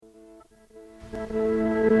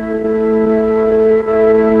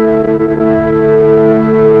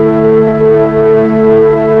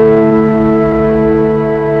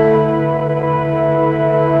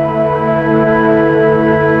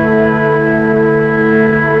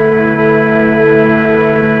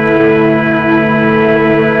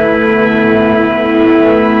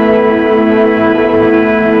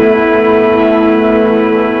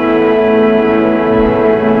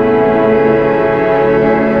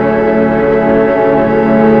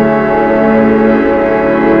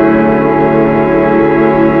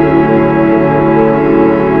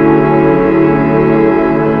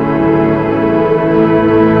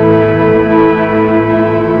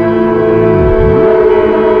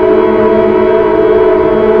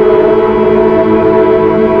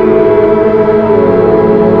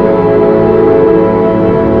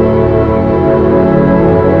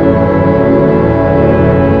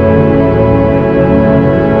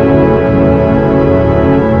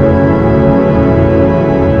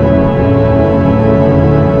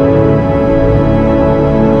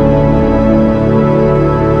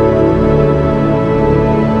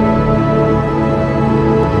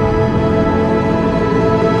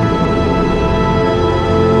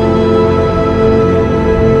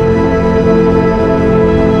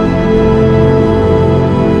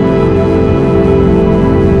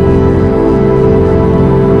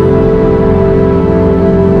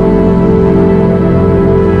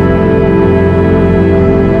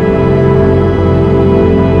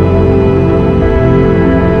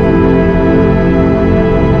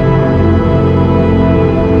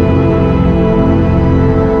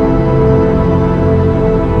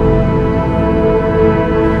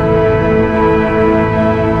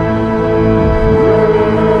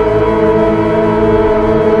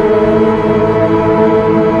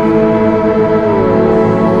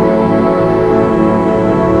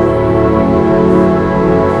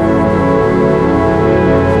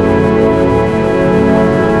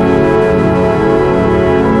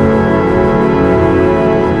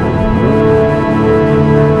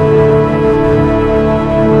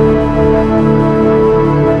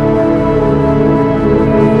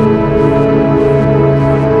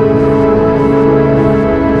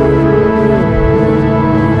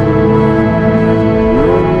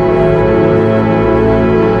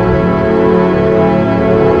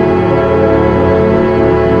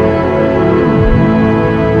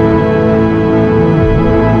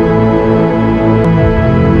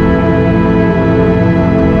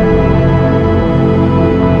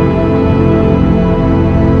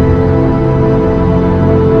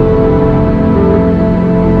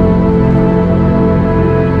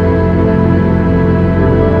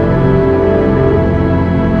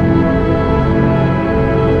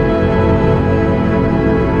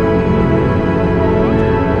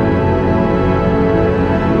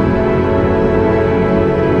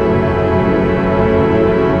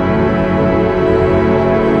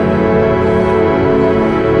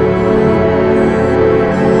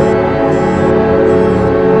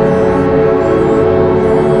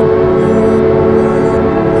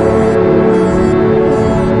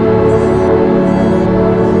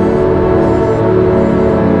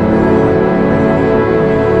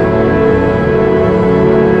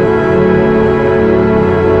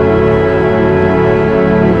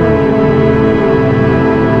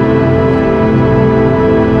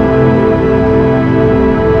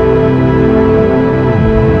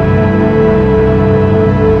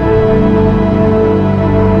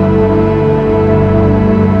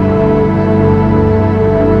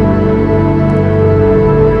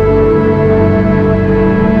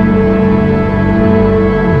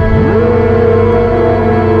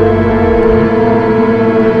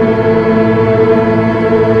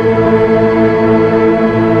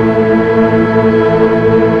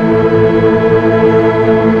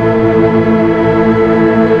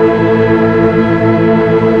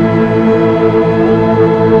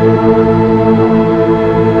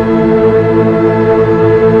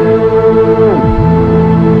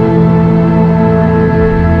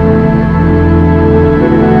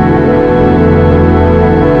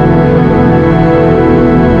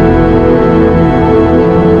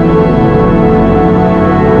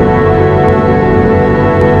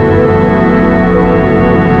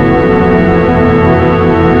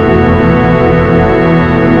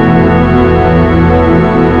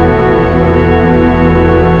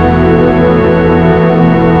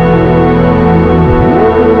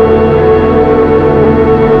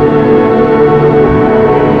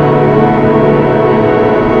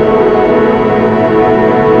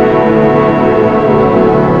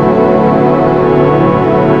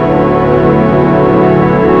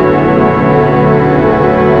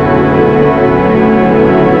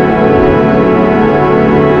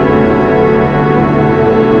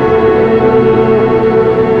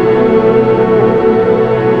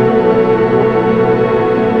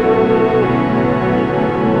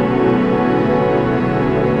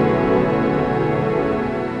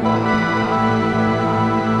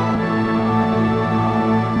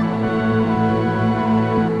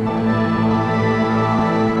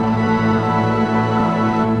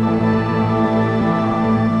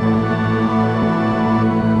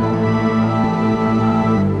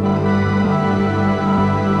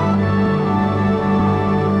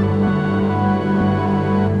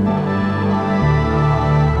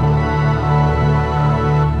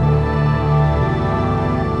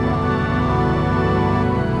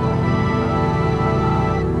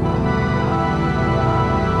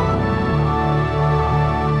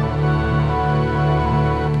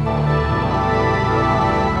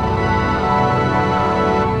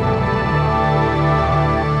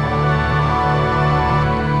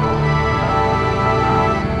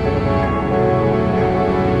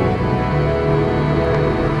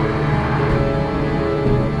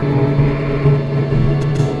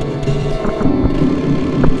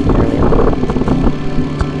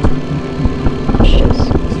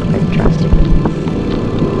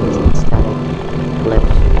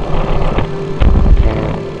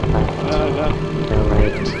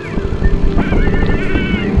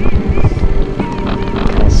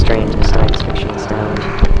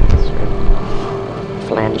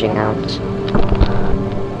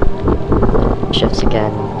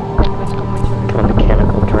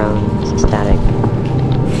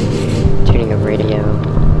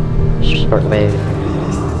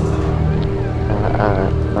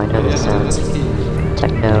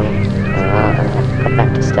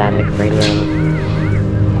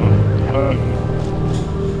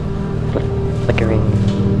flickering.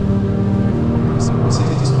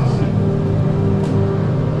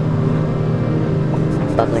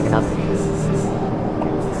 Bubbling it up.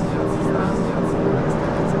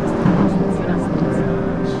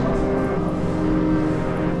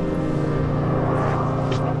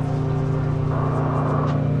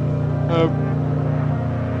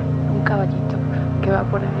 Un caballito que va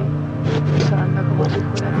por ahí, sonando como si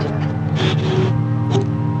fuera chévere.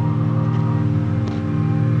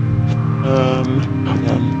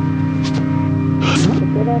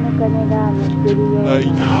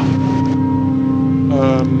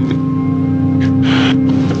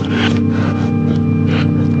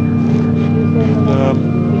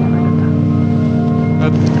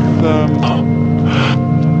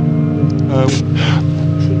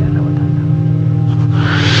 Sigue rebotando.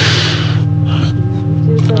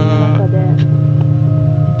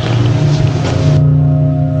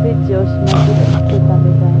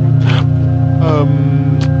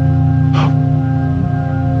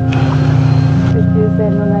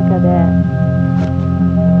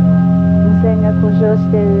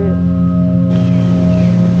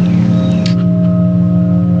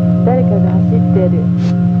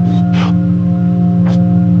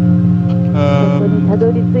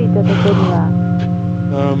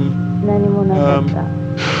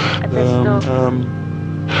私と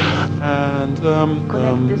コ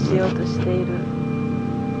ネクトしようとしている。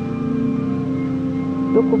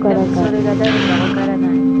でもそれが誰かわからな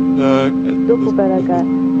い。どこからか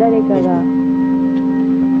誰かが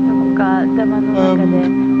どこか頭の中で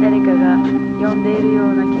誰かが呼んでいるよう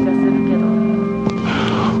な気がするけど、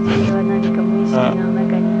それは何か無意識の中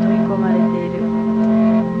に取り込まれている。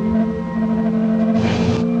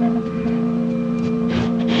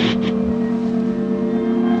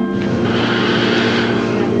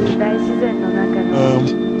大自然の中の大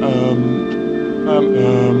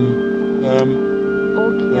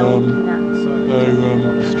きな大きな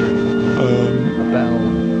a bell,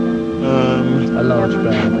 a large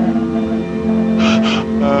bell.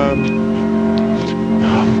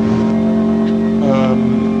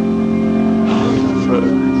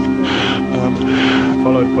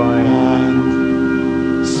 Followed by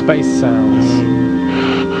space sounds.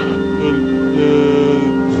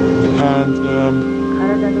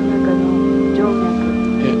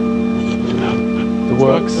 The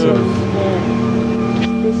works of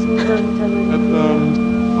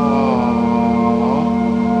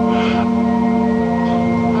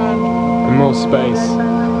and more space.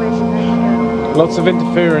 Lots of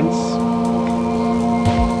interference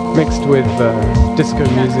mixed with disco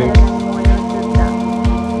music,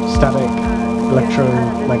 static,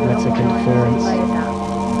 electromagnetic interference.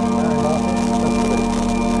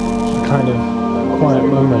 Kind of quiet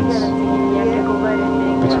moments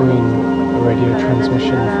between a radio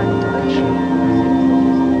transmission from a rocket ship.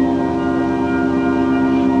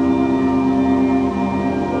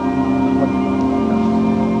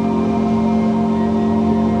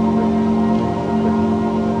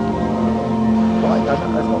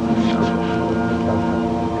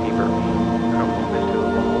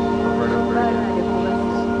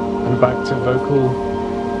 And back to vocal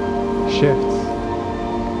shifts.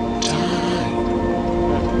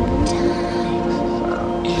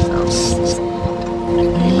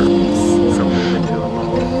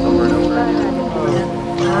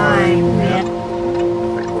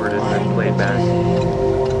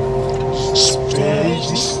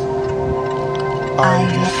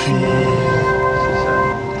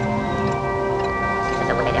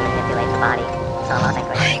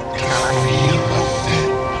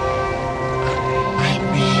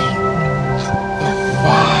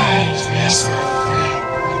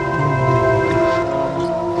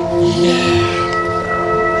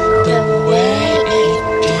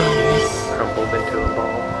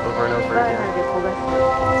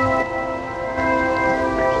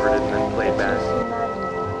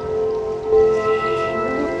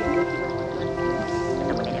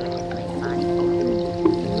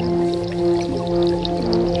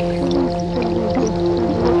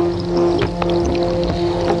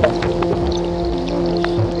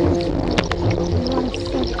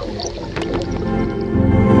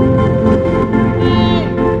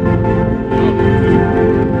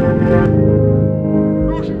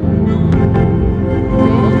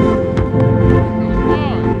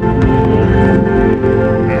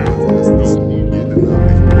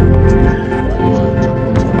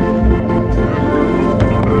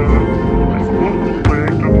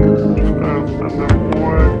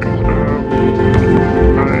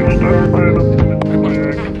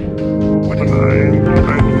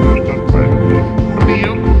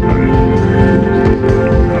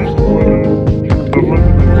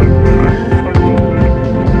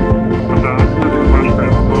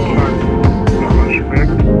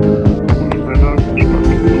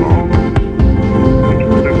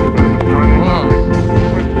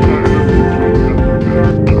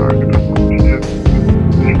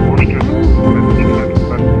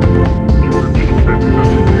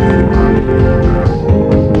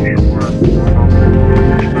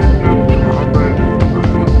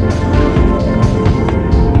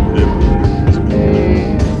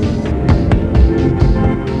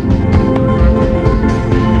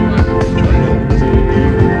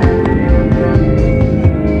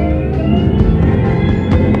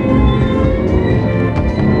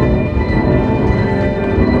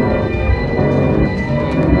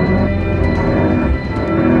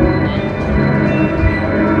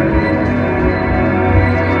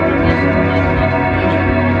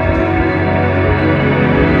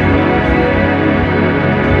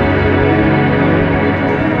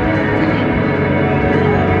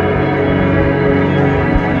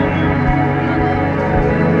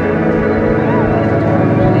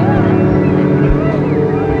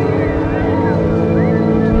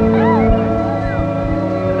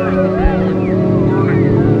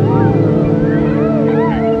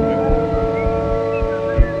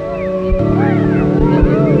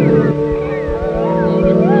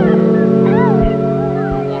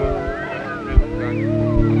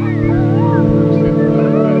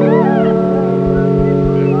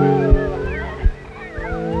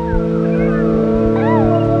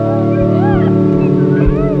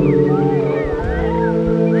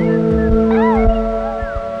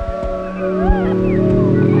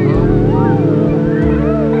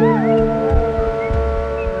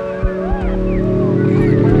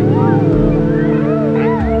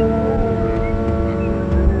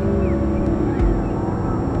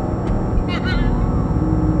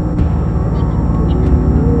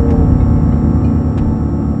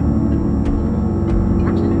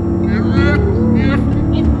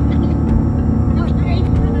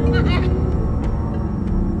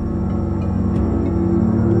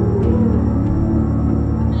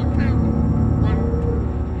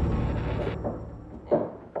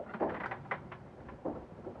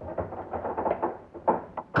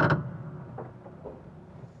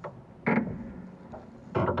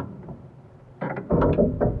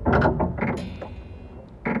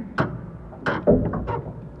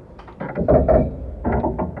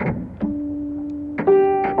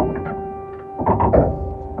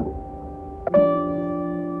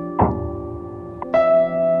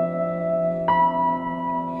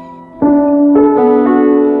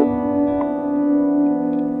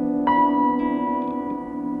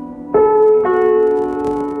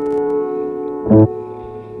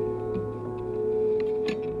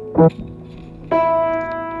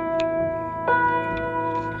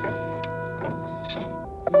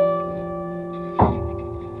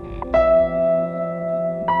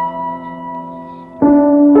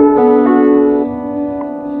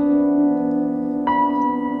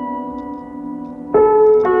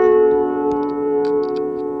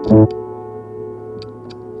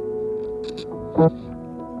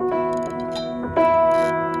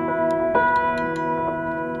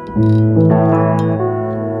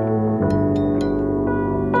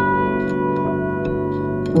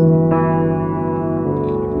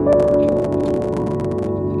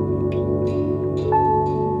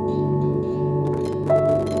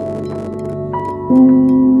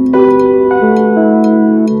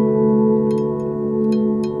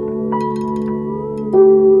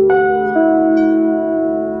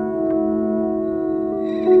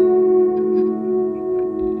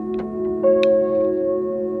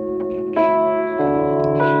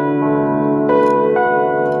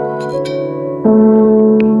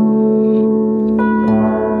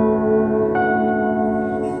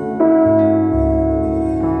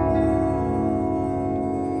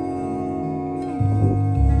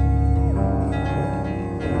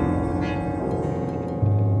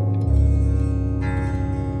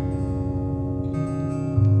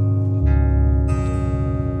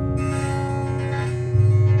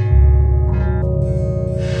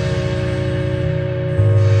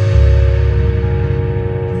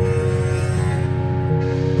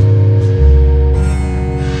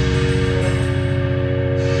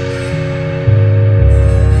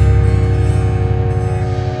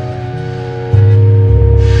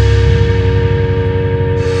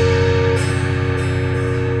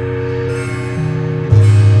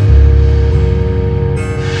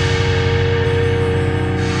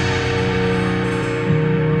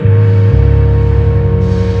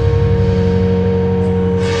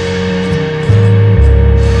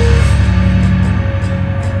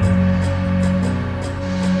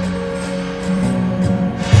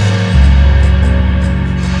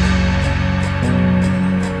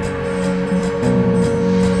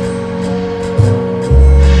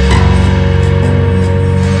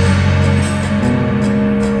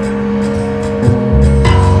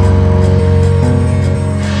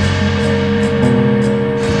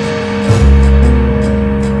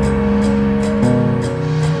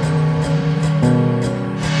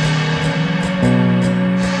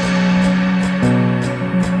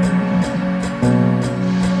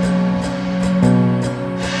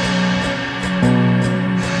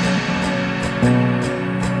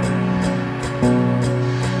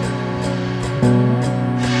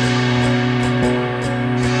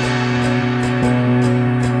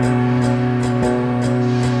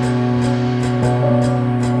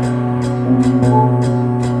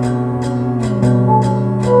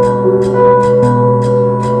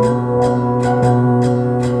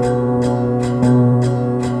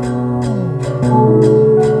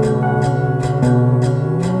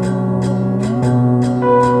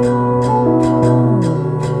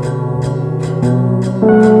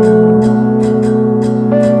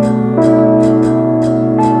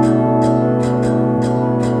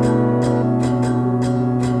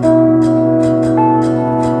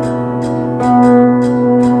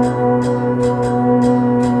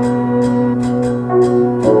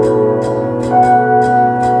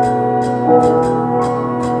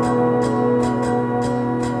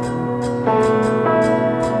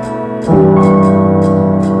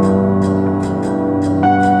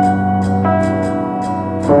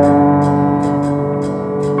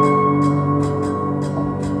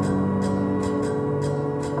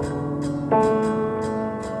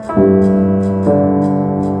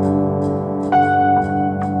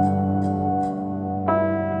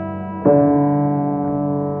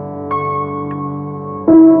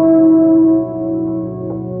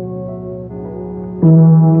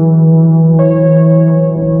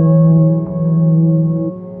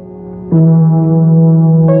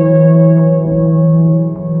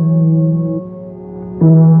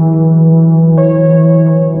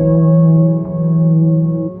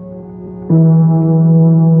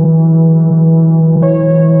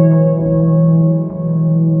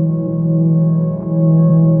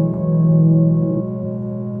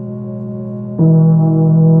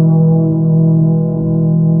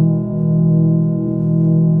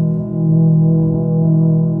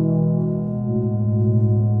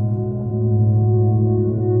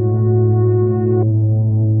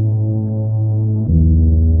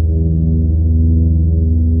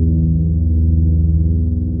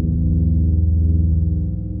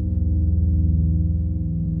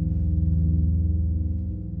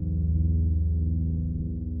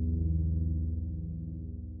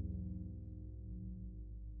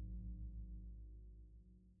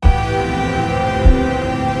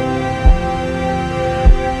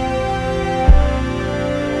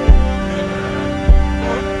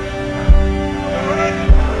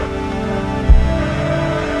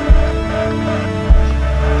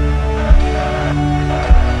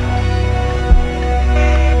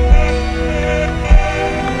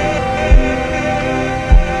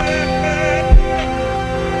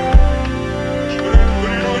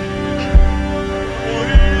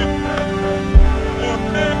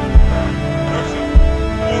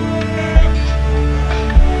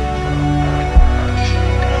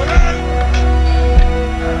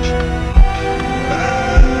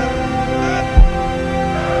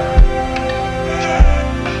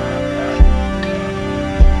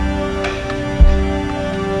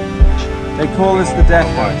 tall is the death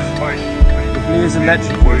horse. If Lee is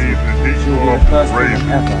electrocuted, she will be the first woman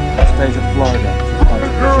ever in the state of Florida to fight for the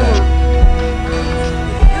show.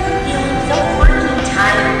 You're feeling so freaking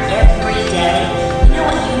tired every day. You know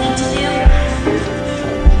what you need to do?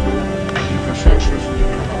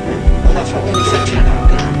 Well, that's what we said, Shannon.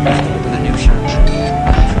 With a new shirt.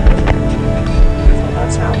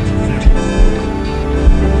 That's how it's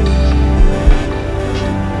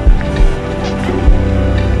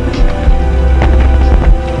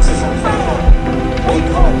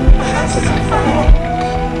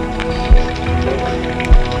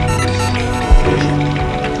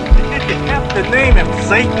to name him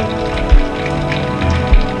Satan.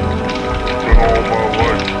 Been all my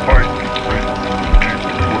life fighting Satan.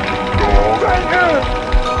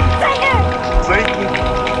 Satan.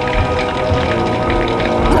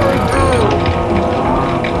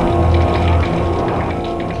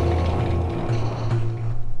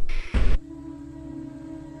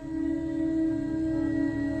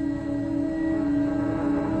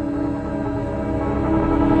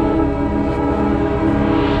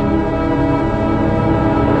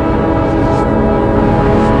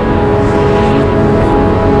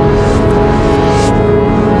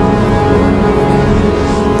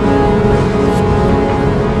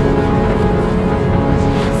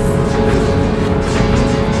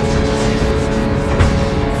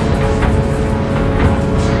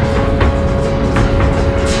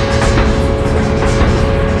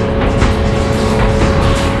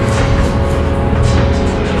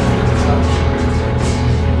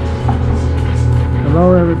 Hello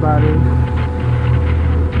everybody,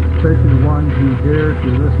 especially the ones who dare to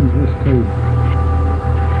listen to this tape.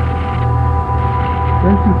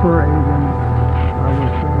 Thank you for Aiden. I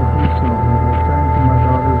will sing a few songs. I sang to my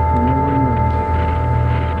daughters when they were young.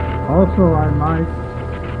 Also, I might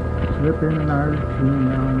slip in an Irish tune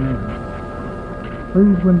now and then.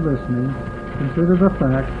 Please, when listening, consider the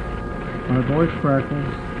fact my voice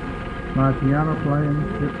crackles, my piano playing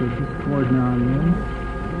hits a discord now and then,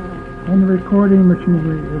 and the recording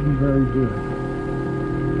machinery isn't very good.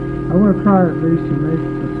 I want to try at least to make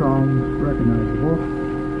the songs recognizable,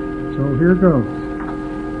 so here goes.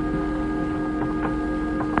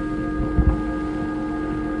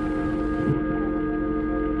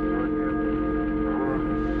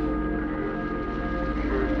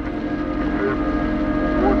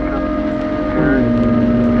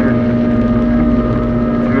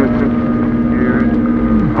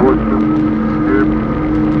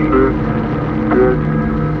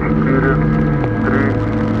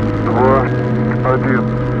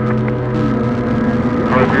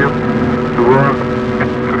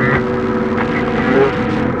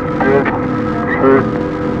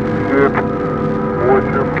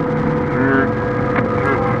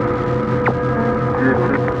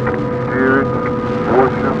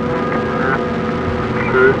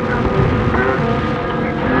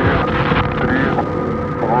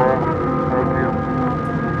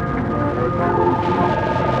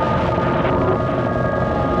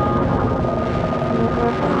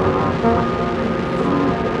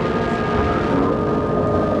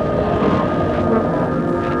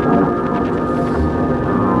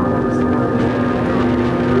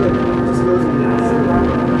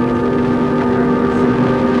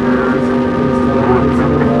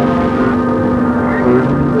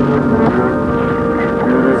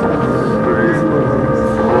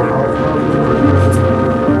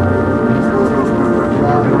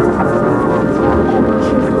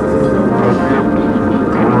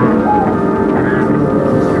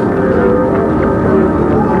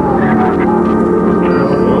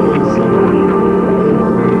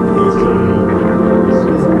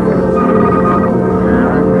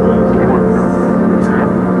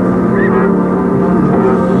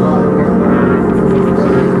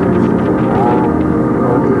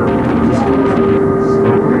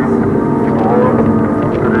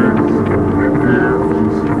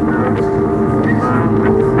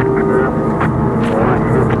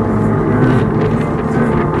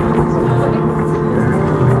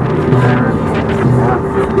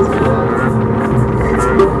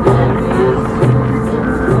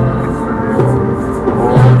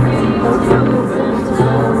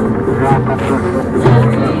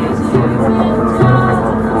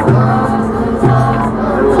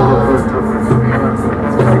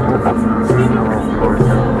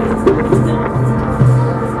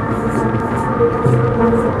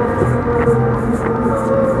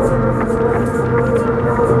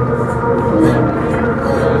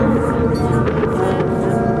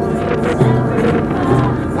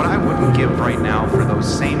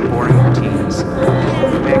 same boring routines.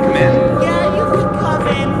 Big men. Yeah, you can come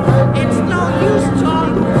in. It's no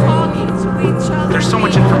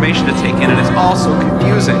take in, and it's all so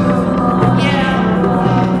confusing.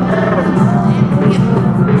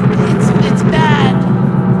 It's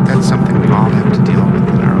bad. That's something we all have to deal with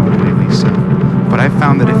in our own way, Lisa. But I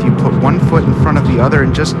found that if you put one foot in front of the other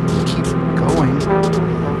and just keep going,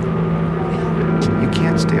 you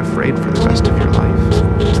can't stay afraid for the rest of your life.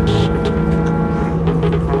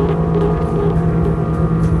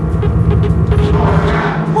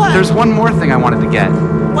 What? There's one more thing I wanted to get.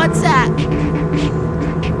 What's that?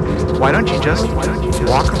 Why don't you just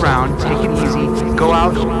walk around, take it easy, go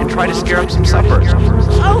out and try to scare up some supper?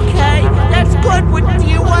 Okay, that's good. Do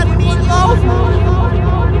you want meatloaf?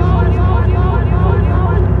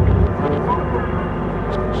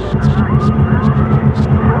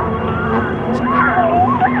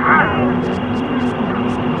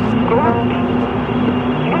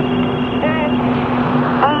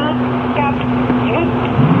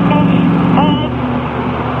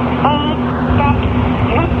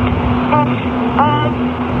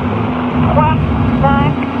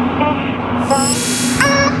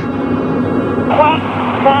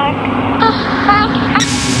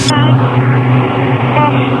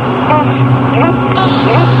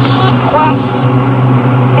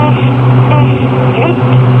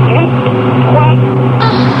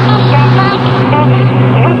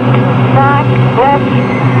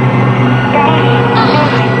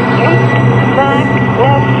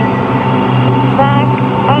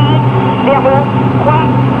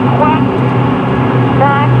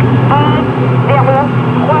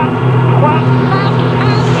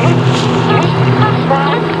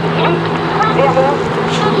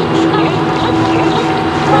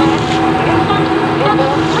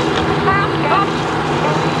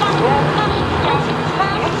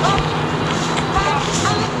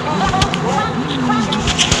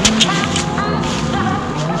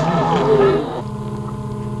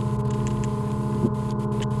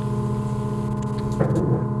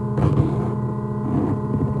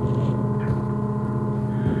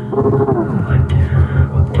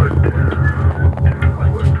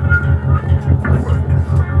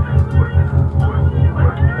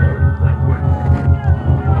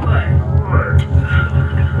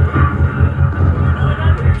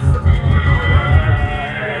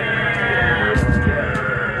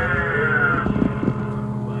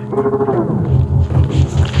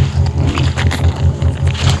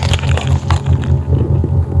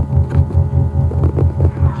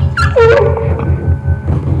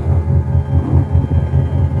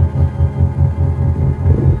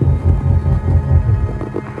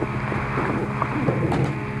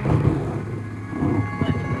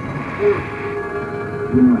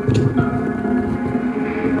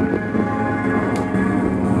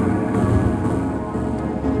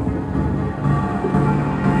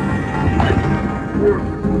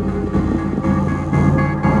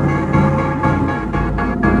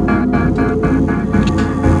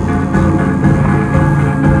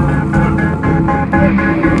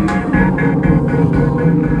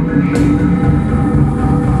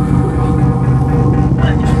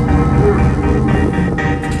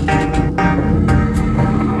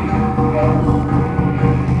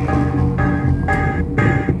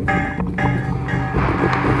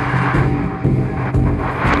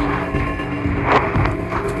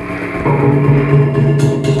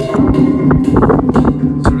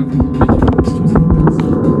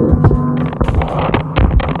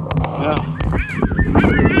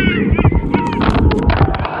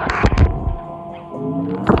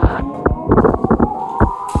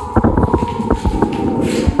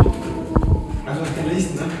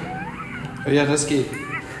 Ja, das geht.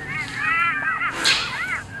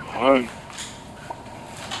 Hi.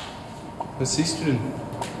 Was siehst du denn?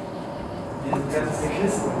 Hier sind ganz viele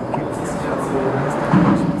Kisten. Gibt es nicht auch so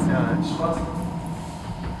spezial Schrott?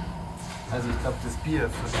 Also ich glaube das Bier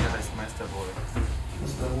von der heißt Meisterwohl.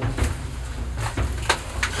 Das da oben.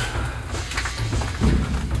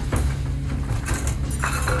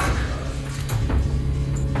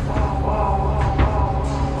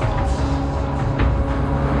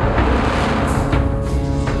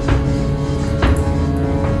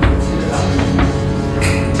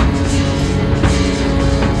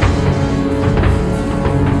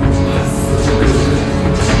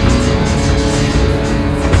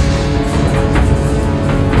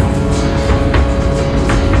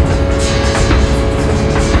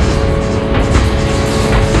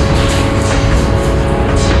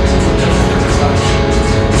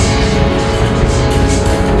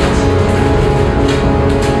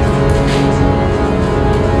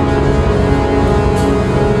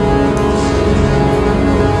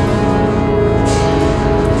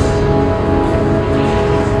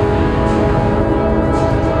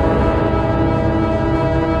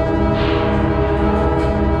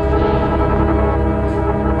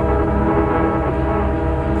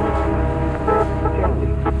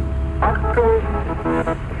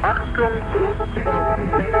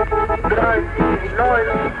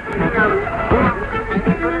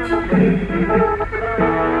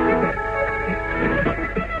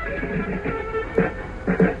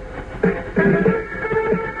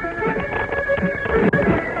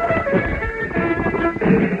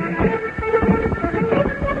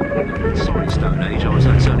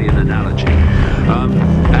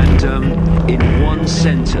 one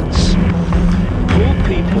sentence. Pull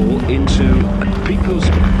people into people's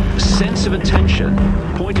sense of attention,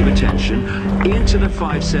 point of attention, into the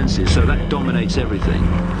five senses, so that dominates everything.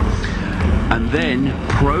 And then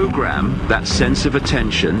program that sense of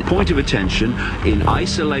attention, point of attention, in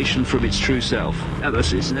isolation from its true self. Now,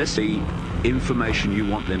 this is the information you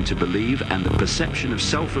want them to believe and the perception of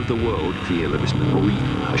self of the world. And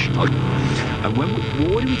what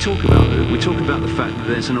do we talk about? We talk about the fact that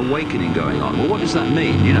there's an awakening going on. Well, what does that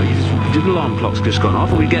mean? You know, the alarm clock's just gone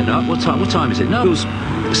off. Are we getting up? What time is it? No,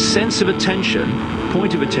 sense of attention,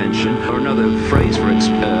 point of attention, or another phrase for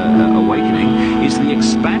awakening, is the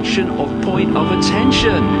expansion of point of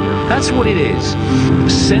attention. That's what it is.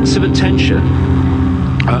 Sense of attention.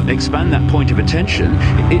 Expand that point of attention.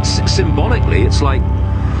 It's symbolically, it's like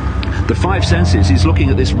the five senses is looking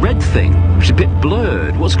at this red thing, which is a bit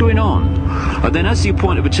blurred. What's going on? And then as your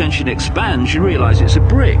point of attention expands, you realize it's a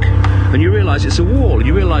brick, and you realize it's a wall, and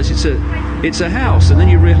you realize it's a house, and then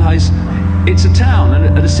you realize it's a town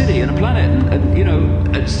and a city and a planet, and you know,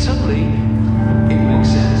 and suddenly it makes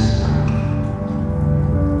sense.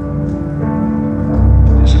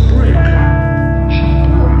 It's a brick.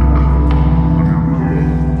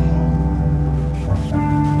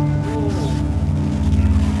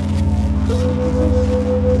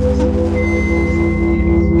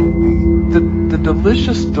 The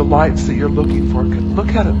delicious delights that you're looking for,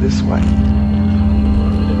 look at it this way.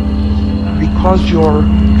 Because you're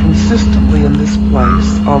consistently in this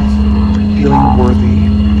place of feeling worthy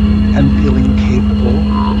and feeling capable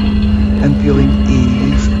and feeling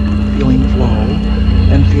ease, feeling flow,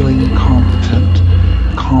 and feeling competent,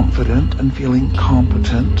 confident, and feeling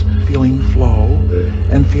competent, feeling flow,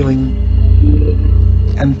 and feeling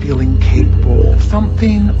capable.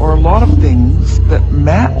 Something or a lot of things that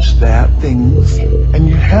match that things, and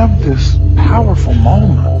you have this powerful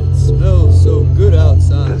moment. It smells so good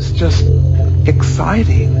outside. It's just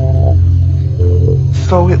exciting.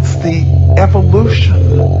 So it's the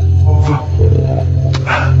evolution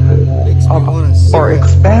or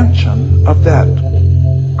expansion of that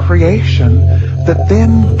creation that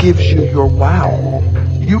then gives you your wow.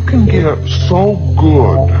 You can get so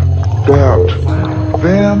good that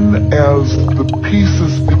then as the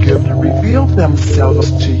pieces begin to reveal themselves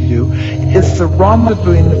to you, it's the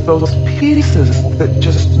rendezvousing of those pieces that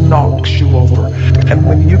just knocks you over. And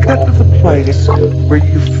when you get to the place where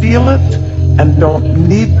you feel it and don't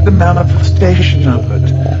need the manifestation of it,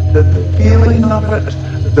 that the feeling of it,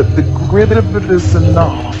 that the grit of it is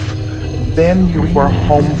enough, then you are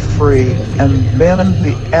home free, and then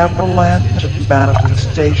the avalanche of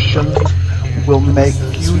manifestations will make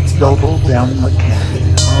you yodel down the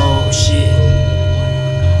canyon. Oh shit.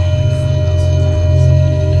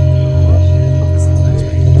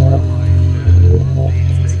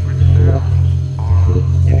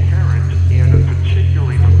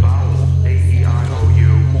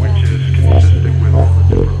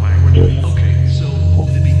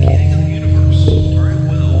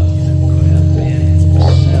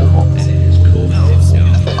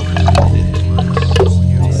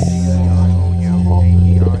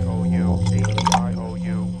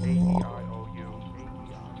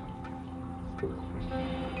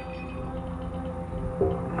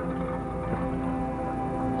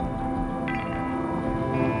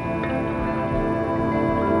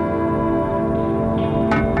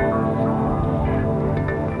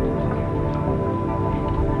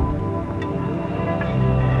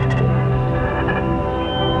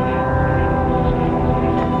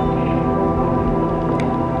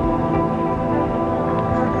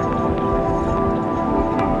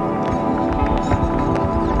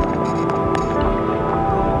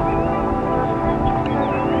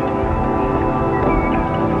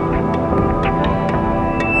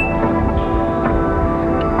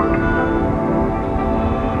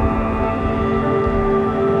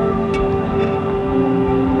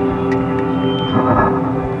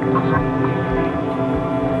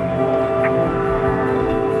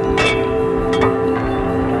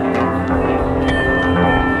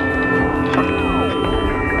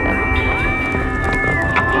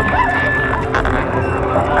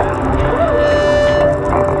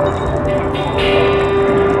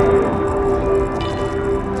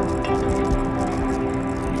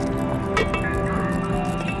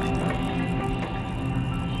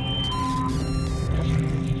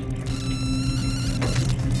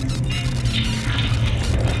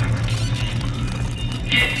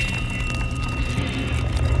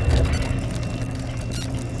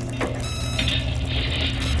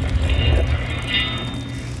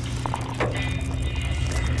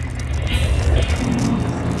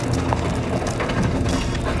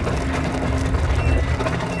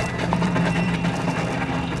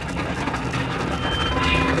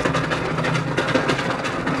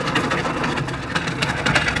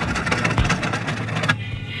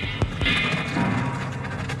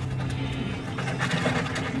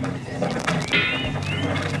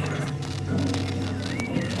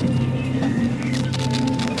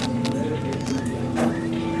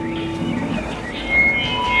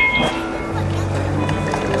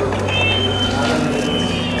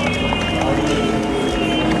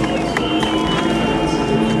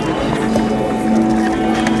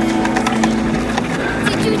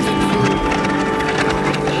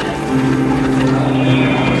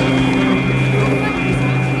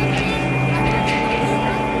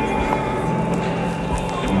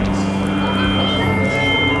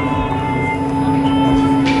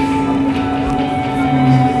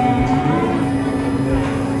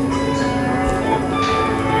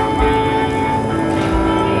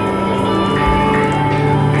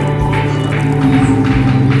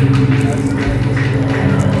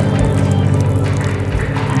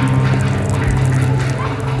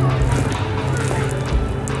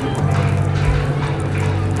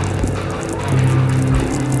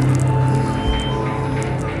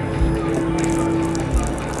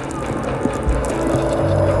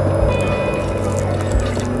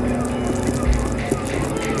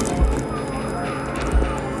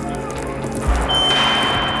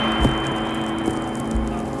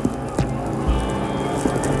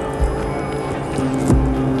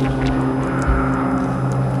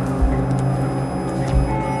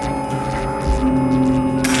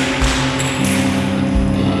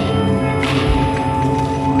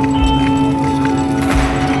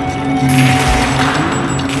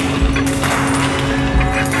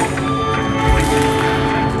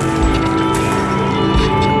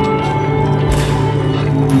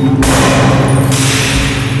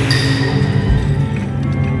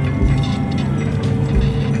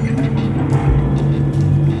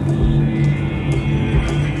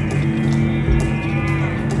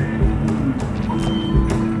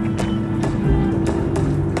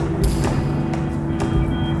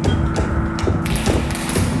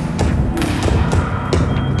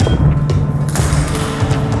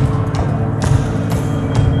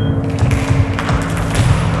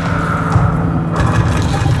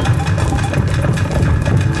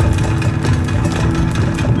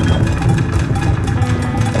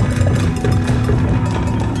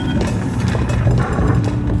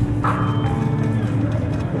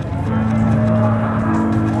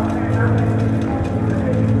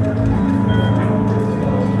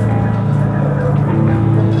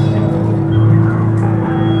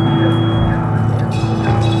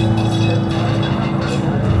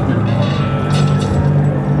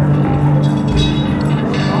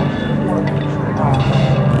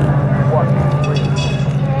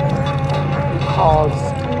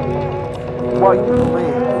 What you believe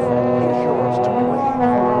is yours to believe.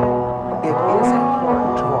 It is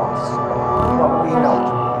important to us what we know.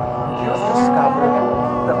 You've discovered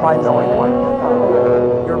that by knowing what you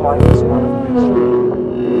know, your life is one of mystery.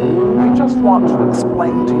 We just want to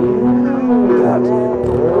explain to you that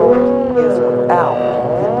the world is without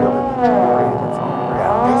the ability to create its own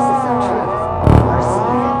reality. This is the truth. You are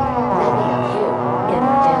seeing it. Many of you, in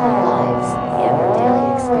your daily lives, in your daily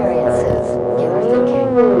experiences, you are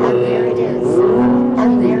thinking, and there it is.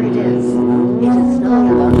 And there it is. It is not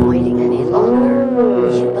about waiting any longer.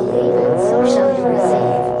 You believe it, so shall you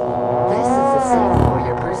receive. This is the same for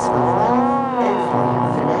your personal wealth, and for your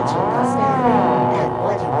financial prosperity, and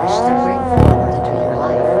what you wish to bring forward into your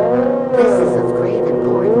life. This is of great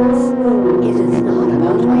importance. It is not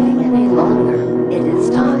about waiting any longer. It is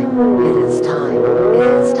time. It is time. It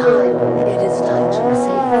is time. It is time to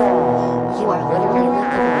receive. You are literally living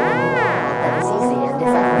in a world that is easy and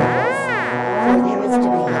effortless. For there is to be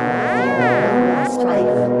no more fear, no more strife.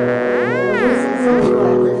 It is as if you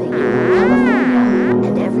are living in California,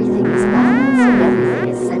 and everything is balanced and everything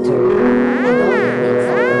is centered, and all your needs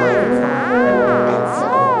are provided for. And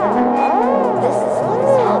so, this is what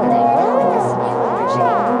is happening now in this new energy,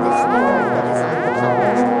 this new earth that is on the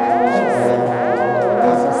planet. You see,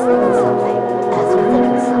 as you speak of something, as you think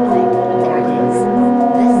of something, there it is.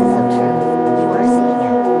 This is the truth. You are seeing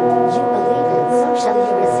it. You believe it, so shall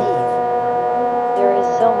you receive. There is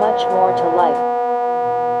so much more to life.